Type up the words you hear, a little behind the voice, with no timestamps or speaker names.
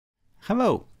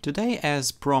Hello! Today,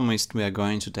 as promised, we are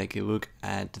going to take a look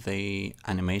at the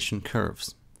animation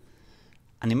curves.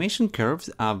 Animation curves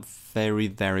are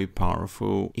very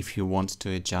powerful if you want to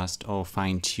adjust or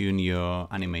fine-tune your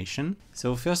animation.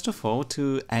 So first of all,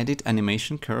 to edit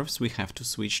animation curves, we have to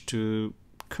switch to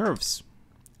curves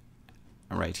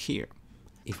right here.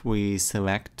 If we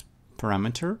select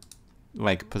parameter,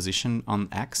 like position on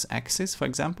x-axis, for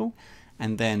example,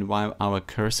 and then while our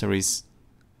cursor is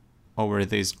over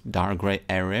this dark gray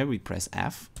area, we press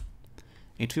F,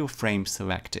 it will frame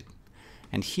selected.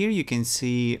 And here you can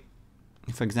see,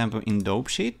 for example, in dope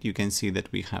sheet, you can see that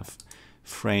we have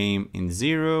frame in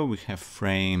 0, we have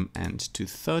frame and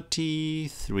 230,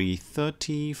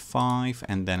 330, 5,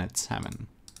 and then at 7.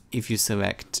 If you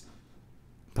select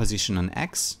position on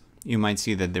X, you might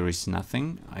see that there is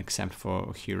nothing except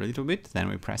for here a little bit. Then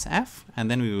we press F, and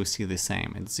then we will see the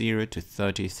same at 0 to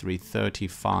 30, 330,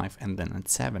 5, and then at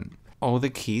 7. All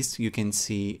the keys you can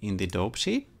see in the dope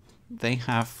sheet, they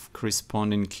have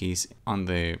corresponding keys on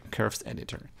the curves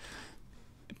editor.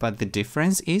 But the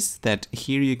difference is that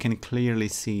here you can clearly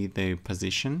see the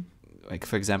position. Like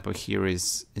for example, here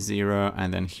is 0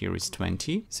 and then here is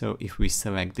 20. So if we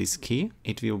select this key,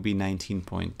 it will be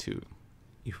 19.2.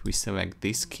 If we select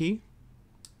this key,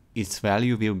 its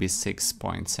value will be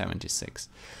 6.76.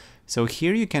 So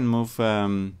here you can move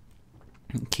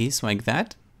keys like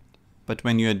that. But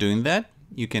when you are doing that,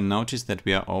 you can notice that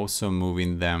we are also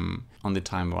moving them on the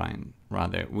timeline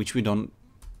rather, which we don't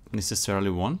necessarily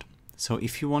want. So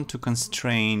if you want to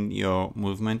constrain your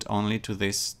movement only to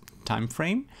this time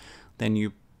frame, then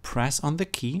you press on the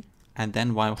key, and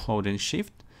then while holding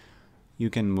Shift, you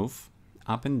can move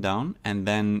up and down, and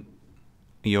then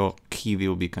your key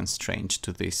will be constrained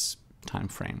to this time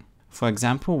frame. For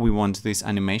example, we want this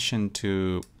animation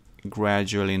to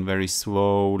gradually and very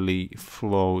slowly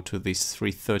flow to this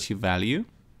 330 value.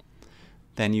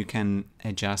 Then you can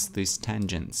adjust these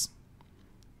tangents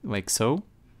like so.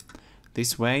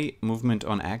 This way, movement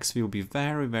on X will be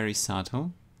very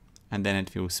subtle, and then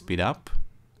it will speed up,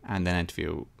 and then it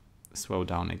will slow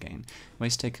down again.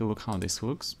 Let's take a look how this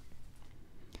looks.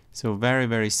 So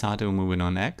very subtle movement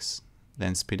on X,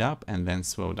 then speed up, and then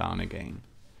slow down again.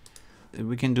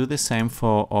 We can do the same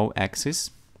for all axes.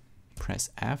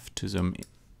 Press F to zoom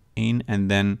in,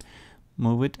 and then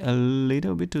move it a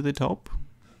little bit to the top.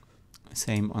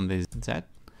 Same on the Z.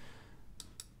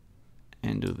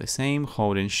 And do the same,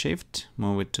 holding Shift,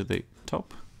 move it to the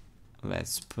top.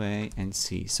 Let's play and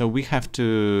see. So we have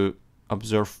to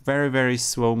observe very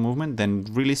slow movement, then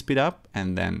really speed up,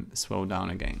 and then slow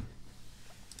down again.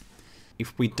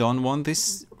 If we don't want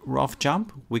this rough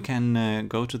jump, we can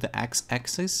go to the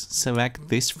X-axis, select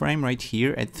this frame right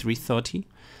here at 330.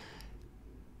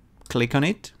 Click on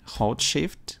it, hold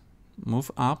Shift,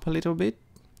 move up a little bit,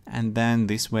 and then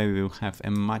this way we will have a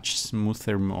much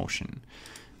smoother motion.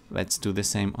 Let's do the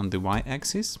same on the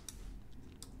Y-axis.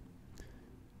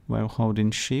 While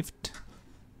holding Shift,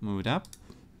 move it up,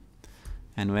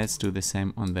 and let's do the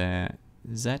same on the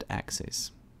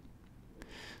Z-axis.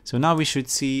 So now we should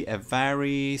see a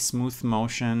very smooth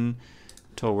motion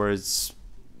towards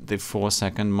the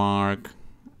 4-second mark,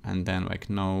 and then like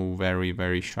no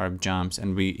very sharp jumps,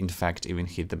 and we in fact even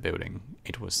hit the building.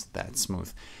 It was that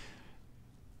smooth.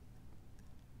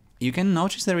 You can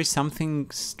notice there is something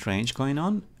strange going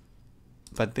on,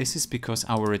 but this is because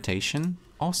our rotation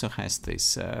also has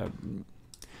this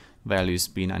values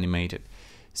being animated.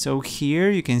 So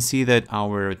here you can see that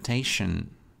our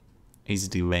rotation is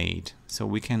delayed. So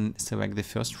we can select the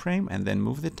first frame and then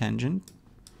move the tangent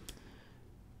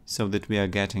so that we are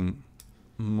getting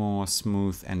more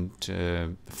smooth and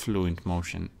fluent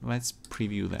motion. Let's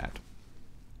preview that.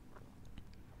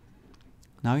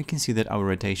 Now you can see that our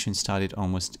rotation started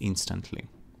almost instantly.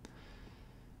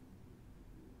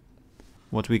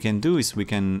 What we can do is we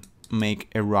can make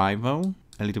arrival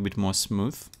a little bit more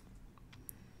smooth.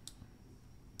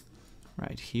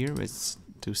 Right here, let's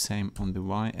do same on the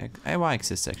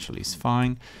Y-axis actually is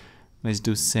fine. Let's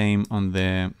do same on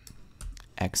the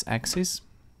X-axis.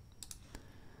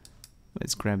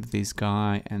 Let's grab this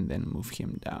guy and then move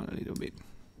him down a little bit.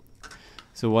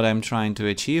 So what I'm trying to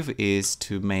achieve is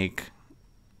to make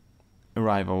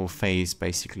arrival phase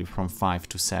basically from 5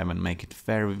 to 7, make it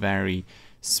very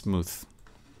smooth.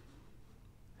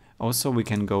 Also, we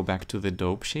can go back to the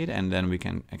dope sheet, and then we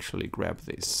can actually grab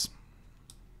these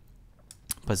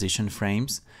position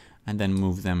frames and then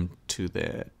move them to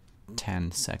the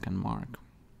 10-second mark.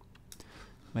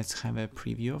 Let's have a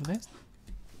preview of this.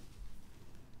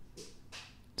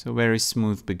 So very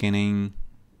smooth beginning,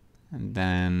 and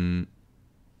then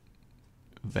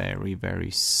very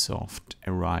soft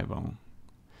arrival.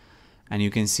 And you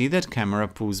can see that camera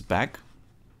pulls back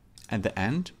at the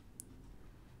end,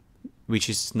 which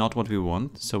is not what we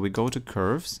want. So we go to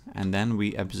curves and then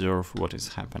we observe what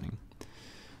is happening.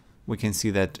 We can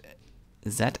see that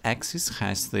Z-axis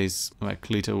has this like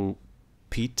little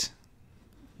pit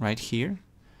right here.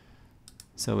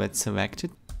 So let's select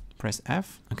it, press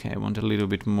F. Okay, I want a little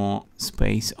bit more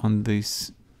space on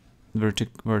this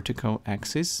vertical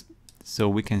axis. So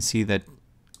we can see that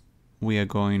we are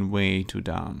going way too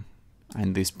down,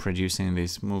 and this producing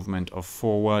this movement of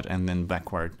forward and then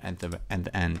backward at the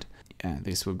end. Yeah,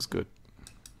 this looks good.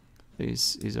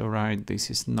 This is alright. This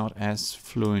is not as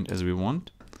fluent as we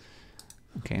want.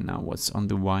 Okay, now what's on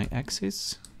the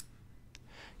y-axis?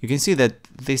 You can see that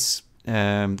this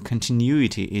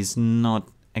continuity is not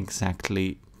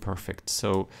exactly perfect.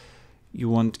 So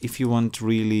if you want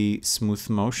really smooth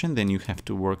motion, then you have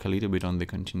to work a little bit on the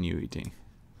continuity.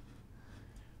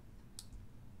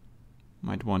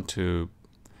 Might want to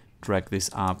drag this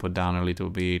up or down a little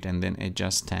bit and then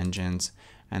adjust tangents,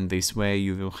 and this way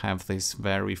you will have this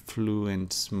very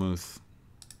fluent, smooth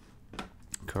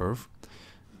curve.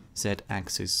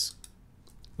 Z-axis,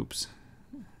 oops,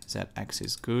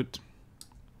 Z-axis good.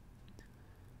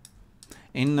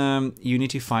 In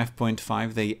Unity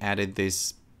 5.5 they added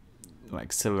this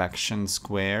like selection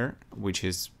square, which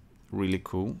is really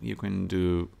cool. You can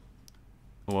do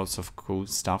lots of cool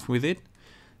stuff with it,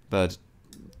 but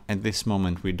at this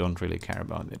moment we don't really care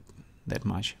about it that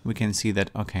much. We can see that,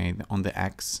 okay, on the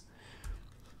X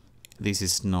this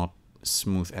is not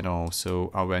smooth at all,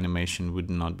 so our animation would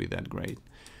not be that great.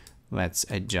 Let's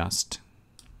adjust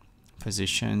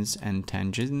positions and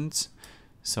tangents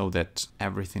so that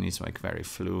everything is like very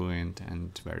fluent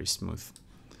and very smooth.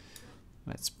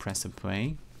 Let's press a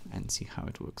play and see how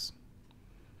it looks.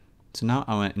 So now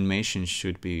our animation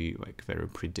should be like very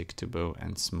predictable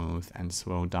and smooth and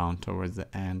slow down towards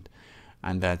the end,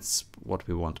 and that's what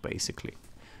we want basically.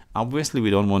 Obviously we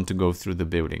don't want to go through the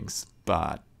buildings,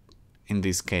 but in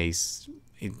this case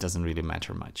it doesn't really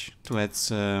matter much. So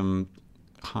let's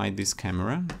hide this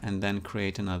camera and then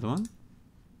create another one.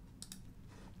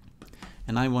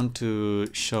 And I want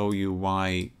to show you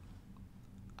why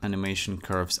animation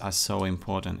curves are so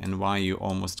important and why you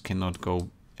almost cannot go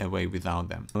away without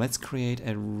them. Let's create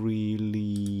a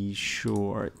really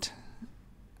short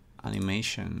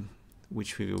animation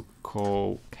which we will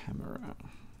call camera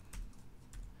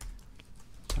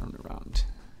turn around.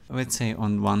 Let's say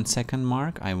on 1 second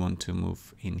mark I want to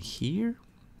move in here,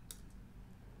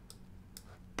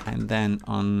 and then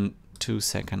on 2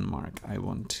 second mark I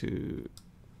want to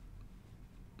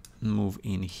move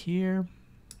in here,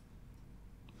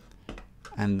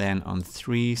 and then on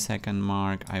 3 second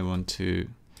mark I want to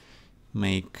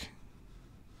make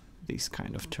this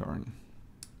kind of turn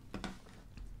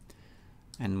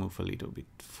and move a little bit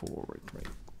forward, right,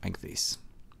 like this.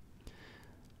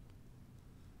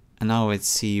 And now let's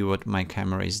see what my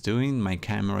camera is doing. My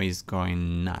camera is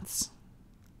going nuts.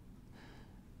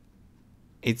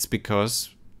 It's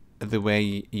because the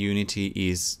way Unity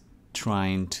is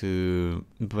trying to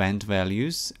blend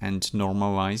values and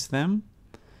normalize them,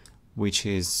 which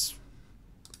is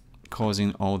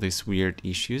causing all these weird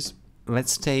issues.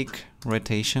 Let's take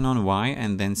rotation on Y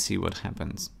and then see what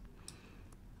happens.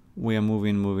 We are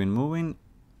moving,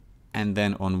 and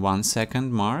then on 1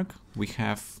 second mark we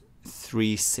have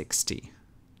 360,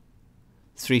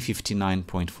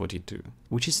 359.42,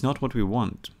 which is not what we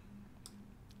want.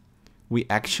 We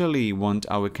actually want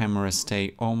our camera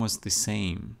stay almost the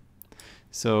same.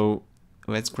 So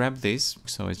let's grab this.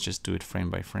 So let's just do it frame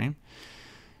by frame.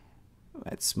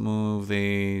 Let's move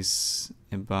this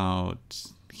about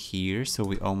here so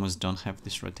we almost don't have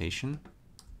this rotation.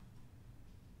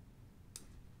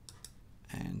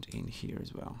 And in here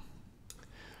as well.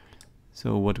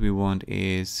 So what we want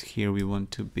is here we want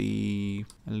to be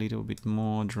a little bit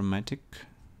more dramatic.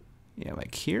 Yeah,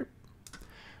 like here.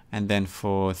 And then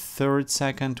for 3rd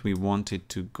second we want it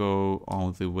to go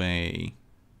all the way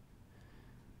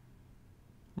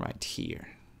right here,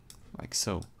 like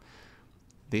so.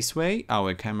 This way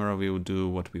our camera will do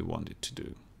what we want it to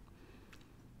do.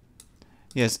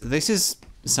 Yes, this is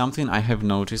something I have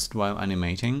noticed while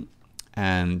animating,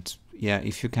 and yeah,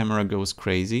 if your camera goes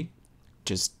crazy,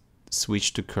 just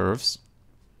switch to curves,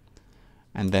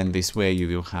 and then this way you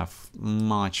will have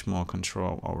much more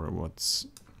control over what's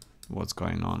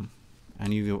going on,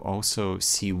 and you will also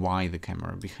see why the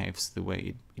camera behaves the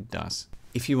way it does.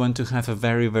 If you want to have a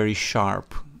very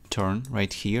sharp turn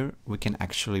right here, we can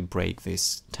actually break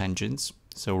these tangents.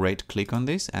 So right click on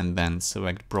this and then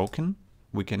select broken.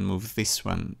 We can move this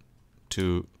one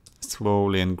to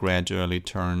slowly and gradually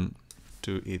turn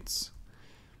to its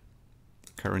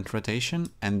current rotation,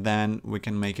 and then we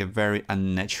can make a very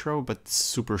unnatural but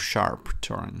super sharp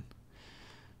turn.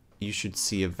 You should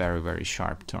see a very, very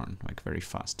sharp turn, like very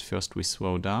fast. First we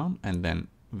slow down and then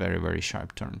very, very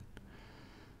sharp turn.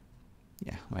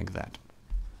 Yeah, like that.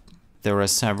 There are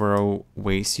several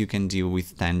ways you can deal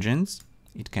with tangents.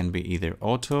 It can be either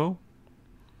auto,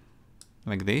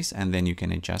 like this, and then you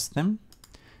can adjust them.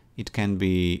 It can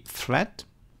be flat,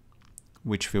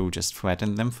 which will just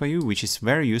flatten them for you, which is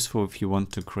very useful if you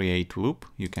want to create loop.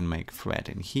 You can make flat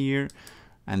in here,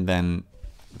 and then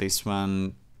this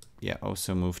one, yeah,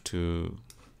 also move to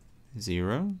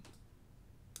 0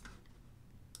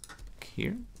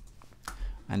 here,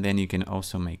 and then you can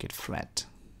also make it flat,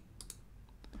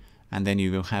 and then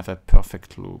you will have a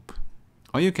perfect loop.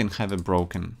 Or you can have a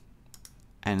broken,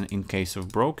 and in case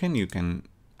of broken you can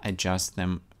adjust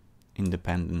them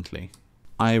independently.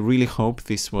 I really hope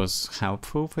this was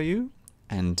helpful for you,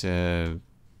 and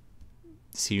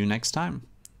see you next time.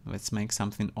 Let's make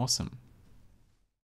something awesome.